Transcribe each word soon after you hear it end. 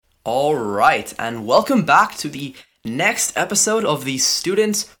All right, and welcome back to the next episode of the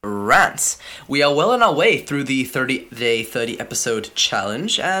Student Rants. We are well on our way through the 30-day, 30-episode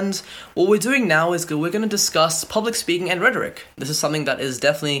challenge, and what we're doing now is we're going to discuss public speaking and rhetoric. This is something that is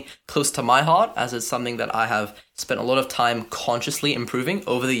definitely close to my heart, as it's something that I have spent a lot of time consciously improving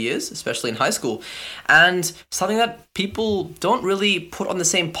over the years, especially in high school, and something that people don't really put on the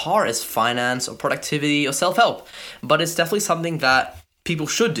same par as finance or productivity or self-help, but it's definitely something that people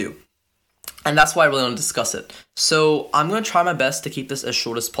should do. And that's why I really want to discuss it. So I'm going to try my best to keep this as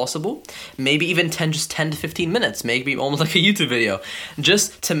short as possible. Maybe even 10 to 15 minutes. Maybe almost like a YouTube video.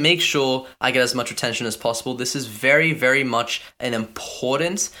 Just to make sure I get as much attention as possible. This is very, very much an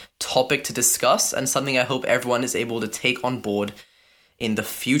important topic to discuss and something I hope everyone is able to take on board in the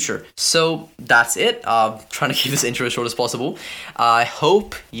future. So that's it. Trying to keep this intro as short as possible. I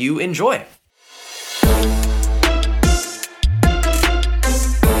hope you enjoy.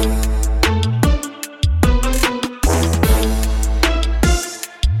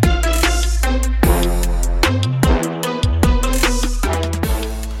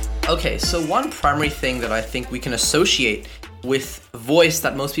 Okay, so one primary thing that I think we can associate with voice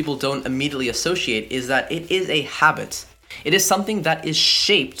that most people don't immediately associate is that it is a habit. It is something that is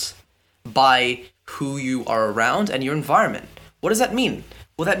shaped by who you are around and your environment. What does that mean?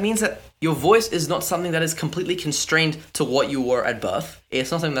 Well, that means that your voice is not something that is completely constrained to what you were at birth. It's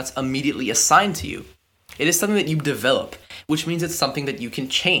not something that's immediately assigned to you. It is something that you develop, which means it's something that you can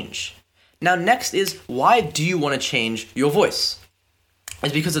change. Now, next is, why do you want to change your voice?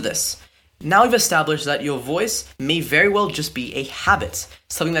 It's because of this. Now we've established that your voice may very well just be a habit,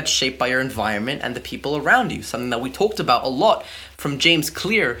 something that's shaped by your environment and the people around you. Something that we talked about a lot from James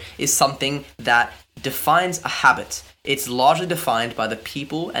Clear is something that defines a habit. It's largely defined by the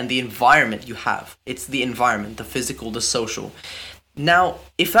people and the environment you have. It's the environment, the physical, the social. Now,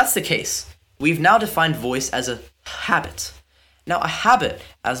 if that's the case, we've now defined voice as a habit. Now, a habit,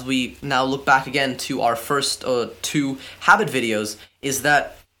 as we now look back again to our first two habit videos, is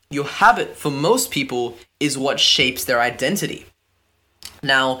that your habit for most people is what shapes their identity.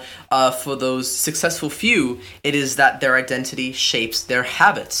 Now, for those successful few, it is that their identity shapes their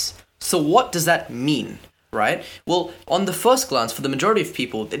habits. So what does that mean, right? Well, on the first glance, for the majority of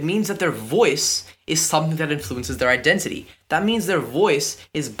people, it means that their voice is something that influences their identity. That means their voice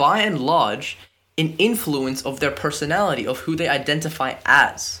is by and large an influence of their personality, of who they identify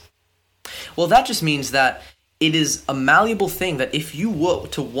as. Well, that just means that it is a malleable thing that if you were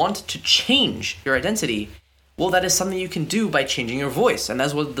to want to change your identity, well, that is something you can do by changing your voice. And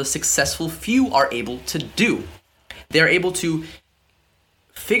that's what the successful few are able to do. They're able to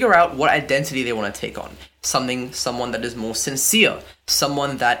figure out what identity they want to take on. Someone that is more sincere,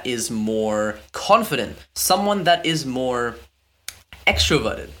 someone that is more confident, someone that is more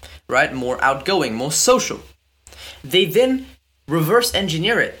extroverted, right? More outgoing, more social. They then reverse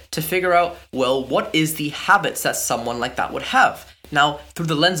engineer it to figure out, well, what is the habits that someone like that would have? Now, through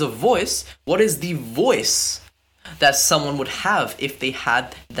the lens of voice, what is the voice that someone would have if they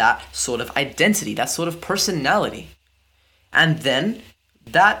had that sort of identity, that sort of personality? And then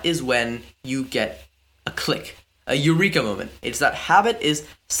that is when you get a click, a eureka moment. It's that habit is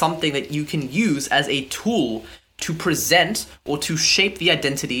something that you can use as a tool to present or to shape the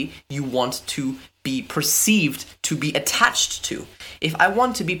identity you want to be perceived to be attached to. If I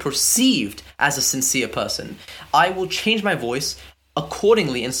want to be perceived as a sincere person, I will change my voice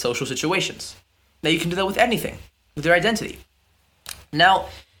accordingly in social situations. Now, you can do that with anything, with your identity. Now,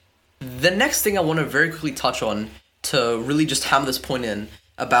 the next thing I want to very quickly touch on to really just hammer this point in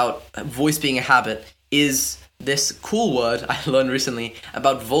about voice being a habit is this cool word I learned recently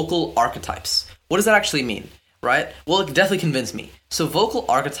about vocal archetypes. What does that actually mean? Right? Well, it definitely convinced me. So vocal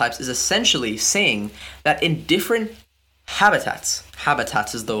archetypes is essentially saying that in different habitats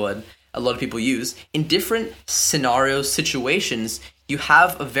is the word a lot of people use, in different scenarios, situations, you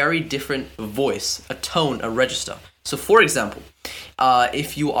have a very different voice, a tone, a register. So for example,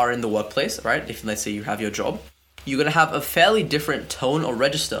 if you are in the workplace, right? If let's say you have your job, you're going to have a fairly different tone or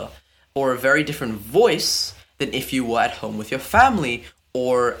register or a very different voice than if you were at home with your family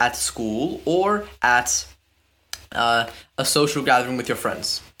or at school or at a social gathering with your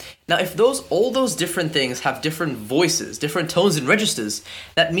friends. Now, if all those different things have different voices, different tones and registers,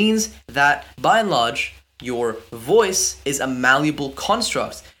 that means that by and large, your voice is a malleable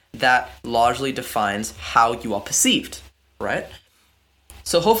construct that largely defines how you are perceived, right?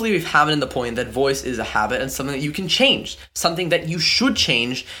 So hopefully we've hammered in the point that voice is a habit and something that you can change, something that you should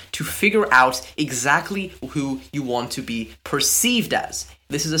change to figure out exactly who you want to be perceived as.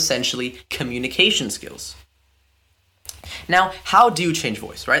 This is essentially communication skills. Now, how do you change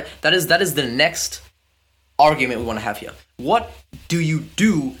voice, right? That is the next argument we want to have here. What do you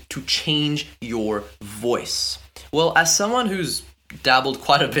do to change your voice? Well, as someone who's dabbled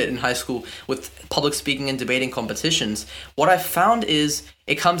quite a bit in high school with public speaking and debating competitions, what I found is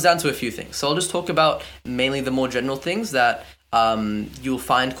it comes down to a few things. So I'll just talk about mainly the more general things that you'll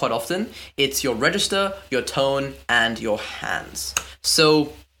find quite often. It's your register, your tone, and your hands.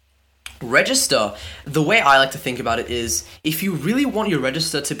 So register, the way I like to think about it is, if you really want your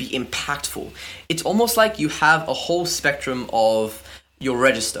register to be impactful, it's almost like you have a whole spectrum of your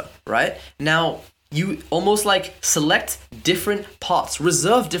register, right? Now, you almost like select different parts,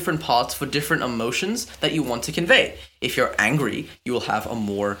 reserve different parts for different emotions that you want to convey. If you're angry, you will have a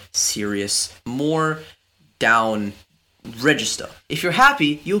more serious, more down register. If you're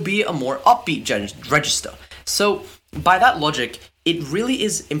happy, you'll be a more upbeat register. So by that logic, it really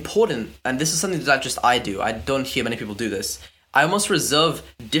is important, and this is something that just I do. I don't hear many people do this. I almost reserve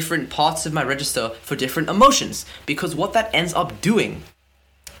different parts of my register for different emotions, because what that ends up doing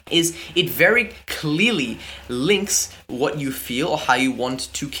is it very clearly links what you feel or how you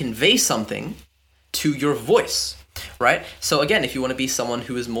want to convey something to your voice, right? So again, if you want to be someone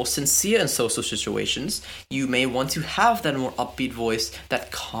who is more sincere in social situations, you may want to have that more upbeat voice, that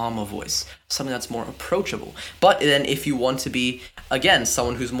calmer voice, something that's more approachable. But then if you want to be, again,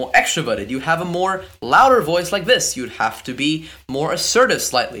 someone who's more extroverted, you have a more louder voice like this. You'd have to be more assertive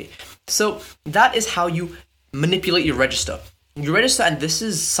slightly. So that is how you manipulate your register. You register, and this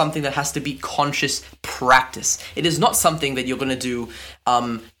is something that has to be conscious practice. It is not something that you're going to do,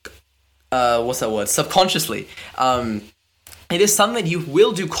 subconsciously. It is something that you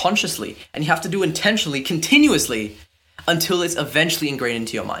will do consciously, and you have to do intentionally, continuously, until it's eventually ingrained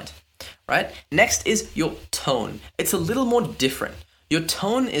into your mind, right? Next is your tone. It's a little more different. Your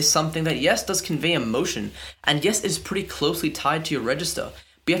tone is something that, yes, does convey emotion, and yes, is pretty closely tied to your register,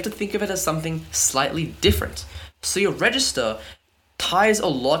 but you have to think of it as something slightly different. So your register ties a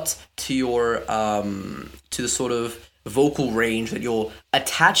lot to your to the sort of vocal range that you're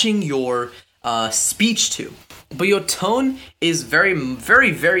attaching your speech to, but your tone is very, very,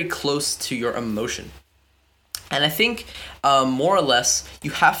 very close to your emotion. And I think more or less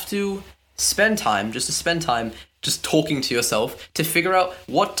you have to spend time just talking to yourself to figure out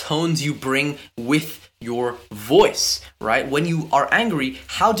what tones you bring with your voice, right? When you are angry,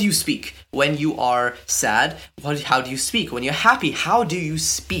 how do you speak? When you are sad, how do you speak? When you're happy, how do you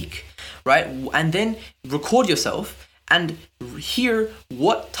speak, right? And then record yourself and hear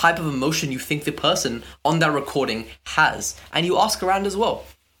what type of emotion you think the person on that recording has. And you ask around as well.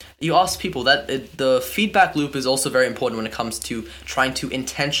 You ask people. The feedback loop is also very important when it comes to trying to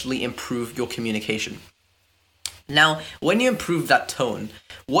intentionally improve your communication. Now, when you improve that tone,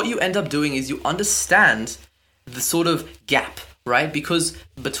 what you end up doing is you understand the sort of gap, right? Because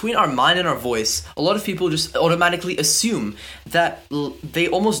between our mind and our voice, a lot of people just automatically assume that they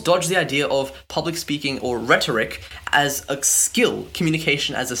almost dodge the idea of public speaking or rhetoric as a skill,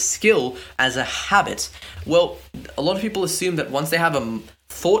 communication as a skill, as a habit. Well, a lot of people assume that once they have a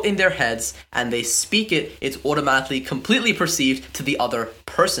thought in their heads and they speak it, it's automatically completely perceived to the other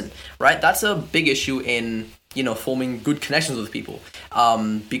person, right? That's a big issue in forming good connections with people,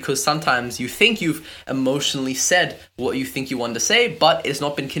 because sometimes you think you've emotionally said what you think you want to say, but it's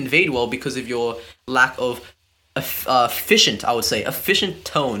not been conveyed well because of your lack of efficient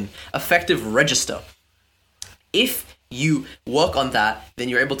tone, effective register. If you work on that, then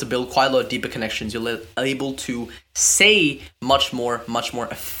you're able to build quite a lot of deeper connections. You're able to say much more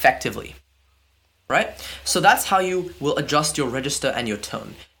effectively, right? So that's how you will adjust your register and your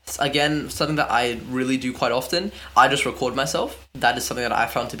tone. Again, something that I really do quite often. I just record myself. That is something that I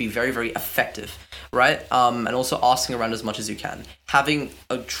found to be very, very effective, right? And also asking around as much as you can. Having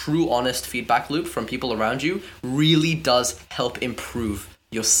a true, honest feedback loop from people around you really does help improve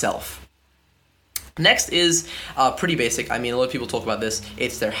yourself. Next is pretty basic. I mean, a lot of people talk about this.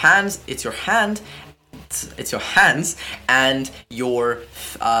 It's your hands and your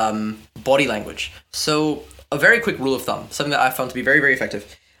body language. So a very quick rule of thumb, something that I found to be very, very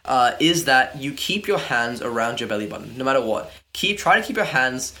effective, is that you keep your hands around your belly button, no matter what. Try to keep your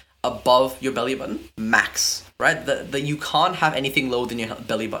hands above your belly button, max, right? That you can't have anything lower than your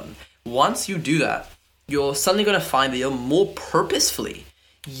belly button. Once you do that, you're suddenly going to find that you're more purposefully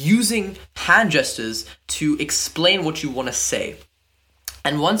using hand gestures to explain what you want to say.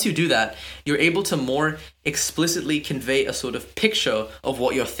 And once you do that, you're able to more explicitly convey a sort of picture of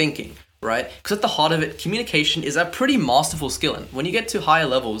what you're thinking, right? Because at the heart of it, communication is a pretty masterful skill. And when you get to higher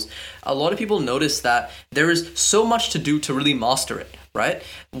levels, a lot of people notice that there is so much to do to really master it. right?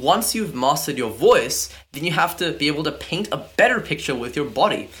 Once you've mastered your voice, then you have to be able to paint a better picture with your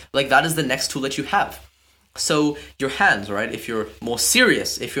body. Like, that is the next tool that you have. So your hands, right? If you're more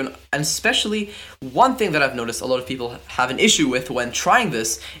serious, and especially one thing that I've noticed a lot of people have an issue with when trying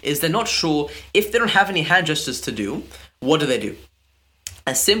this is they're not sure if they don't have any hand gestures to do, what do they do?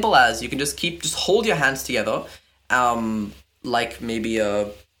 As simple as you can just hold your hands together, like maybe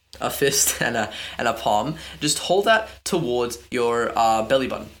a fist and a palm. Just hold that towards your belly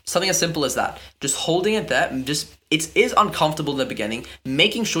button. Something as simple as that. Just holding it there. It is uncomfortable in the beginning.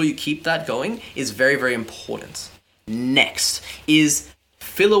 Making sure you keep that going is very, very important. Next is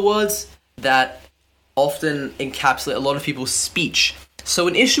filler words that often encapsulate a lot of people's speech. So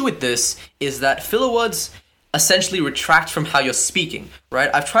an issue with this is that filler words essentially retract from how you're speaking, right?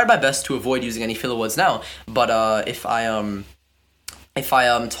 I've tried my best to avoid using any filler words now, but if I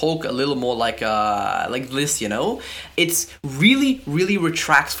talk a little more like this, it's really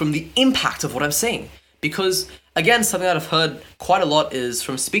retracts from the impact of what I'm saying. Because again, something that I've heard quite a lot is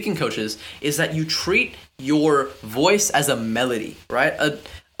from speaking coaches is that you treat your voice as a melody, right?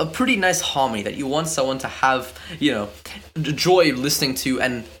 A pretty nice harmony that you want someone to have, joy listening to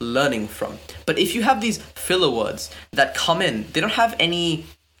and learning from. But if you have these filler words that come in, they don't have any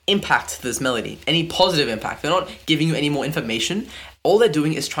impact to this melody, any positive impact. They're not giving you any more information. All they're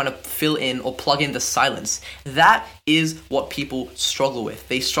doing is trying to fill in or plug in the silence. That is what people struggle with.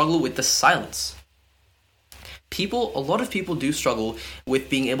 They struggle with the silence. A lot of people do struggle with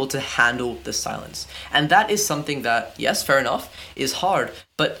being able to handle the silence. And that is something that, yes, fair enough, is hard,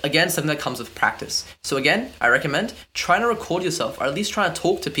 but again, something that comes with practice. So again, I recommend trying to record yourself, or at least trying to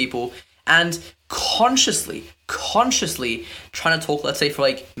talk to people and consciously trying to talk, let's say for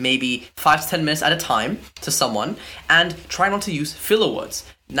like maybe 5 to 10 minutes at a time to someone, and try not to use filler words.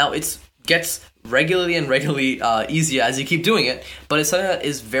 Now it gets regularly easier as you keep doing it, but it's something that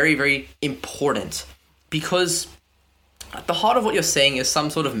is very, very important. Because at the heart of what you're saying is some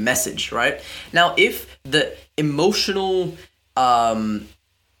sort of message, right? Now, if the emotional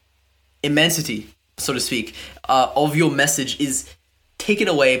immensity, so to speak, of your message is taken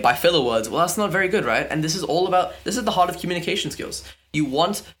away by filler words, well, that's not very good, right? And this is the heart of communication skills. You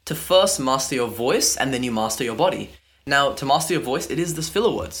want to first master your voice, and then you master your body. Now, to master your voice, it is this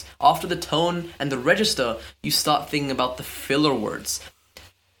filler words. After the tone and the register, you start thinking about the filler words.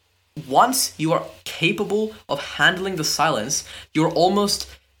 Once you are capable of handling the silence, you're almost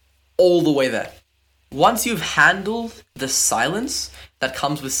all the way there. Once you've handled the silence that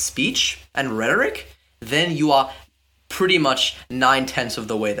comes with speech and rhetoric, then you are pretty much 9/10 of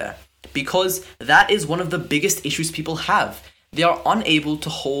the way there. Because that is one of the biggest issues people have. They are unable to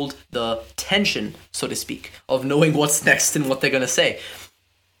hold the tension, so to speak, of knowing what's next and what they're going to say.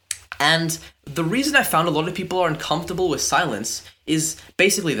 And the reason I found a lot of people are uncomfortable with silence is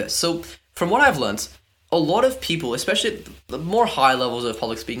basically this. So from what I've learned, a lot of people, especially the more high levels of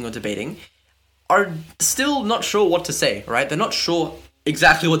public speaking or debating, are still not sure what to say, right? They're not sure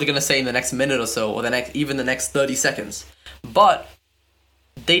exactly what they're going to say in the next minute or so, or even the next 30 seconds. But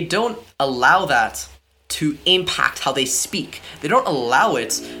they don't allow that to impact how they speak. They don't allow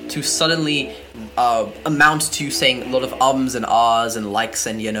it to suddenly amount to saying a lot of ums and ahs and likes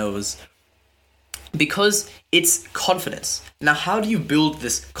and knows. Because it's confidence. Now, how do you build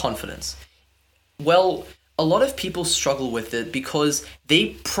this confidence? Well, a lot of people struggle with it because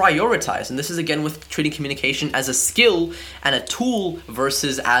they prioritize, and this is again with treating communication as a skill and a tool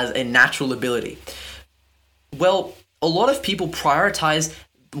versus as a natural ability. Well, a lot of people prioritize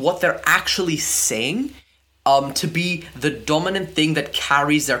what they're actually saying to be the dominant thing that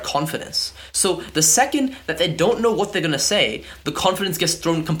carries their confidence. So the second that they don't know what they're going to say, the confidence gets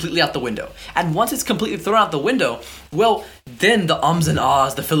thrown completely out the window. And once it's completely thrown out the window, well, then the ums and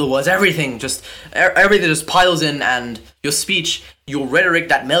ahs, the filler words, everything just piles in, and your speech, your rhetoric,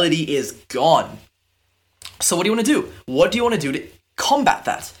 that melody is gone. So what do you want to do? What do you want to do to combat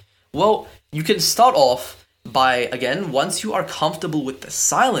that? Well, you can start off by, again, once you are comfortable with the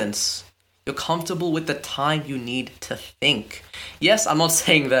silence, you're comfortable with the time you need to think. Yes, I'm not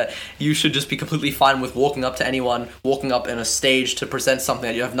saying that you should just be completely fine with walking up to anyone, walking up in a stage to present something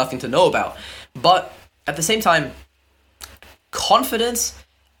that you have nothing to know about. But at the same time, confidence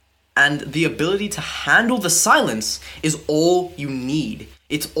and the ability to handle the silence is all you need.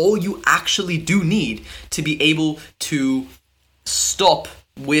 It's all you actually do need to be able to stop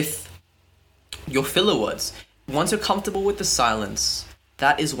with your filler words. Once you're comfortable with the silence,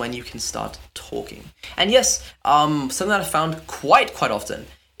 that is when you can start talking. And yes, something that I found quite often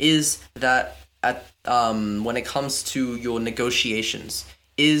is that when it comes to your negotiations,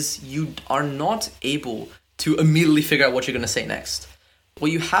 is you are not able to immediately figure out what you're going to say next.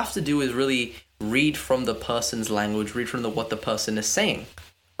 what you have to do is really read from the person's language, read from what the person is saying,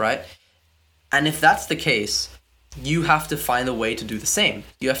 right? And if that's the case, you have to find a way to do the same.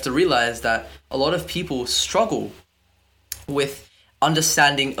 You have to realize that a lot of people struggle with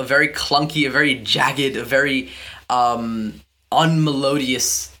understanding a very clunky, a very jagged, a very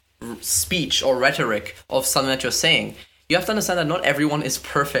unmelodious speech or rhetoric of something that you're saying. You have to understand that not everyone is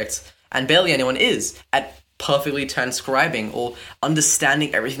perfect, and barely anyone is at perfectly transcribing or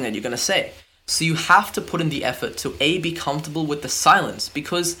understanding everything that you're going to say. So you have to put in the effort to be comfortable with the silence,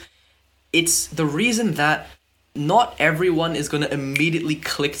 because it's the reason that not everyone is going to immediately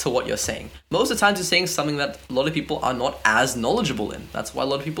click to what you're saying. Most of the times you're saying something that a lot of people are not as knowledgeable in. That's why a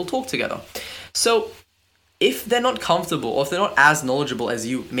lot of people talk together. So if they're not comfortable, or if they're not as knowledgeable as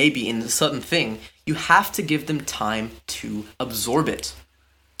you maybe in a certain thing, you have to give them time to absorb it.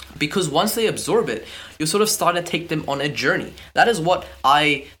 Because once they absorb it, you sort of start to take them on a journey. That is what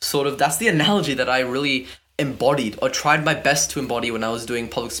that's the analogy that I really embodied or tried my best to embody when I was doing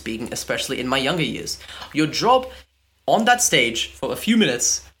public speaking, especially in my younger years. Your job on that stage for a few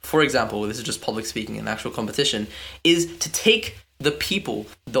minutes, for example, this is just public speaking in actual competition, is to take the people,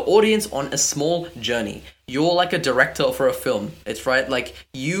 the audience on a small journey. You're like a director for a film. It's right, like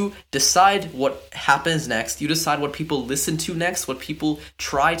you decide what happens next, you decide what people listen to next, what people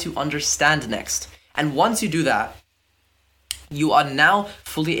try to understand next. And once you do that, you are now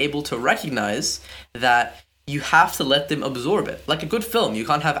fully able to recognize that you have to let them absorb it. Like a good film, you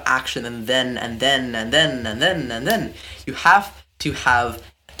can't have action and then. You have to have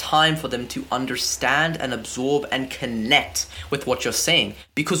time for them to understand and absorb and connect with what you're saying.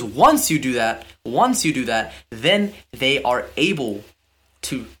 Because once you do that, then they are able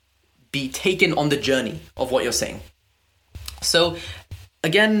to be taken on the journey of what you're saying. So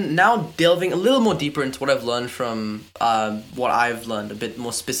again, now delving a little more deeper into what I've learned from what I've learned a bit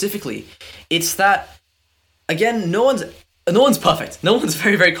more specifically, it's that, again, no one's perfect. No one's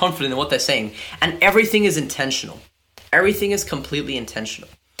very, very confident in what they're saying. And everything is intentional. Everything is completely intentional.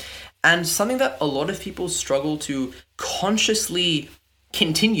 And something that a lot of people struggle to consciously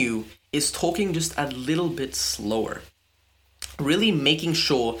continue is talking just a little bit slower. Really making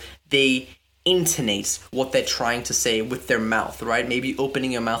sure they intonate what they're trying to say with their mouth, right? Maybe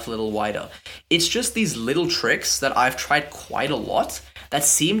opening your mouth a little wider. It's just these little tricks that I've tried quite a lot that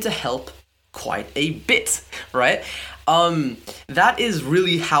seem to help quite a bit, right? That is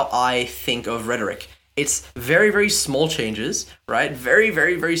really how I think of rhetoric. It's very, very small changes, right? Very,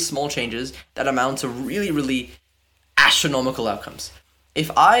 very, very small changes that amount to really, really astronomical outcomes.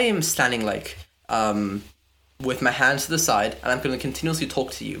 If I am standing with my hands to the side and I'm going to continuously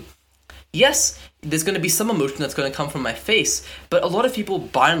talk to you, yes, there's going to be some emotion that's going to come from my face, but a lot of people,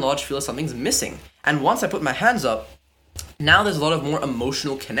 by and large, feel something's missing. And once I put my hands up, now there's a lot of more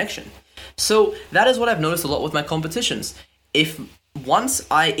emotional connection. So that is what I've noticed a lot with my competitions. If once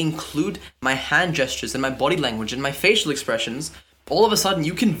I include my hand gestures and my body language and my facial expressions, all of a sudden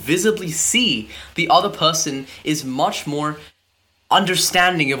you can visibly see the other person is much more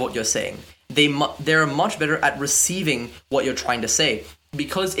understanding of what you're saying. They're much better at receiving what you're trying to say,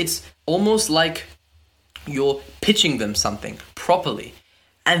 because it's almost like you're pitching them something properly.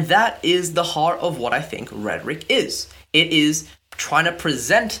 And that is the heart of what I think rhetoric is. It is trying to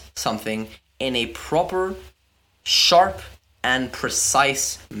present something in a proper, sharp, and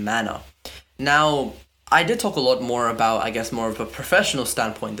precise manner. Now, I did talk a lot more about, I guess, more of a professional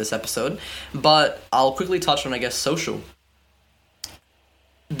standpoint this episode, but I'll quickly touch on, I guess, social.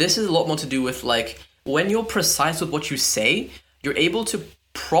 This is a lot more to do with, when you're precise with what you say, you're able to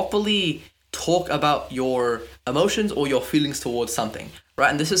properly talk about your emotions or your feelings towards something,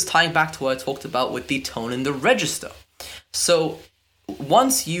 right? And this is tying back to what I talked about with the tone and the register. So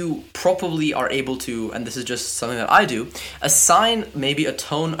once you properly are able to, and this is just something that I do, assign maybe a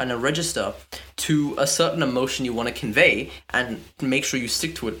tone and a register to a certain emotion you want to convey and make sure you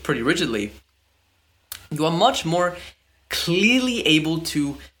stick to it pretty rigidly, you are much more clearly able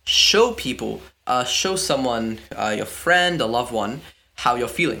to show people, show someone, your friend, a loved one, how you're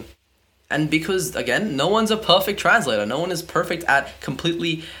feeling. And because, again, no one's a perfect translator. No one is perfect at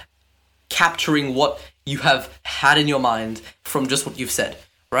completely capturing what you have had in your mind from just what you've said,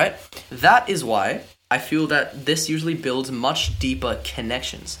 right? That is why I feel that this usually builds much deeper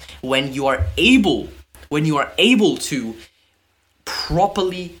connections when you are able to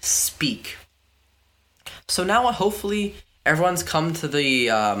properly speak. So now hopefully everyone's come to the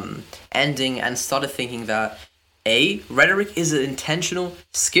ending and started thinking that rhetoric is an intentional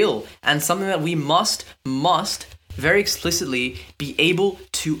skill and something that we must very explicitly be able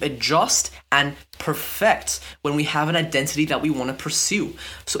to adjust and perfect when we have an identity that we want to pursue.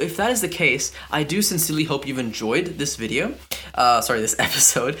 So if that is the case, I do sincerely hope you've enjoyed this video, this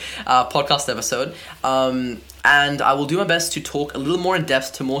episode, podcast episode, and I will do my best to talk a little more in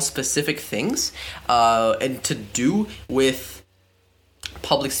depth to more specific things, and to do with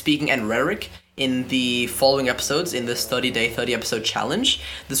public speaking and rhetoric in the following episodes in this 30-day, 30-episode challenge.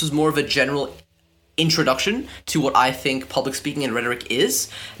 This was more of a general introduction to what I think public speaking and rhetoric is.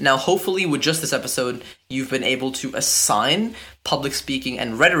 Now, hopefully with just this episode, you've been able to assign public speaking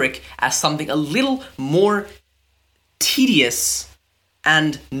and rhetoric as something a little more tedious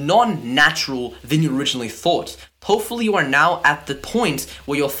and non-natural than you originally thought. Hopefully you are now at the point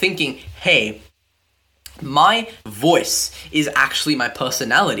where you're thinking, hey, my voice is actually my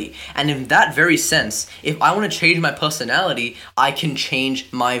personality. And in that very sense, if I want to change my personality, I can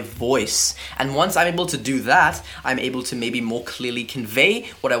change my voice. And once I'm able to do that, I'm able to maybe more clearly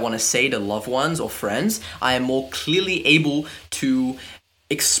convey what I want to say to loved ones or friends. I am more clearly able to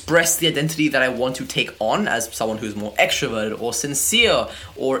express the identity that I want to take on as someone who's more extroverted or sincere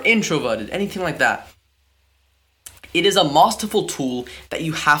or introverted, anything like that. It is a masterful tool that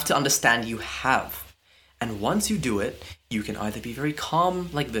you have to understand you have. And once you do it, you can either be very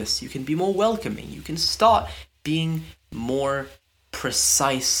calm like this, you can be more welcoming, you can start being more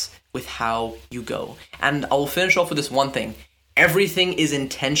precise with how you go. And I will finish off with this one thing. Everything is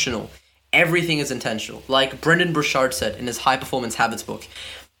intentional. Everything is intentional. Like Brendan Burchard said in his High Performance Habits book,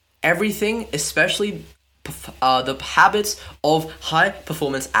 everything, especially the habits of high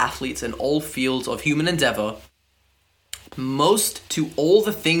performance athletes in all fields of human endeavor, most to all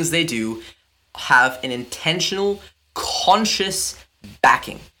the things they do have an intentional, conscious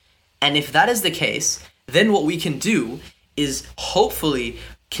backing. And if that is the case, then what we can do is hopefully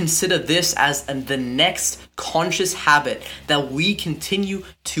consider this as the next conscious habit that we continue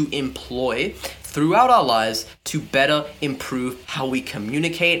to employ throughout our lives to better improve how we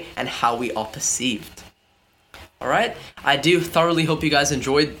communicate and how we are perceived. All right, I do thoroughly hope you guys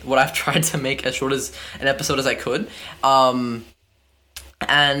enjoyed what I've tried to make as short as an episode as I could.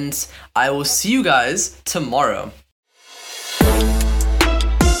 And I will see you guys tomorrow.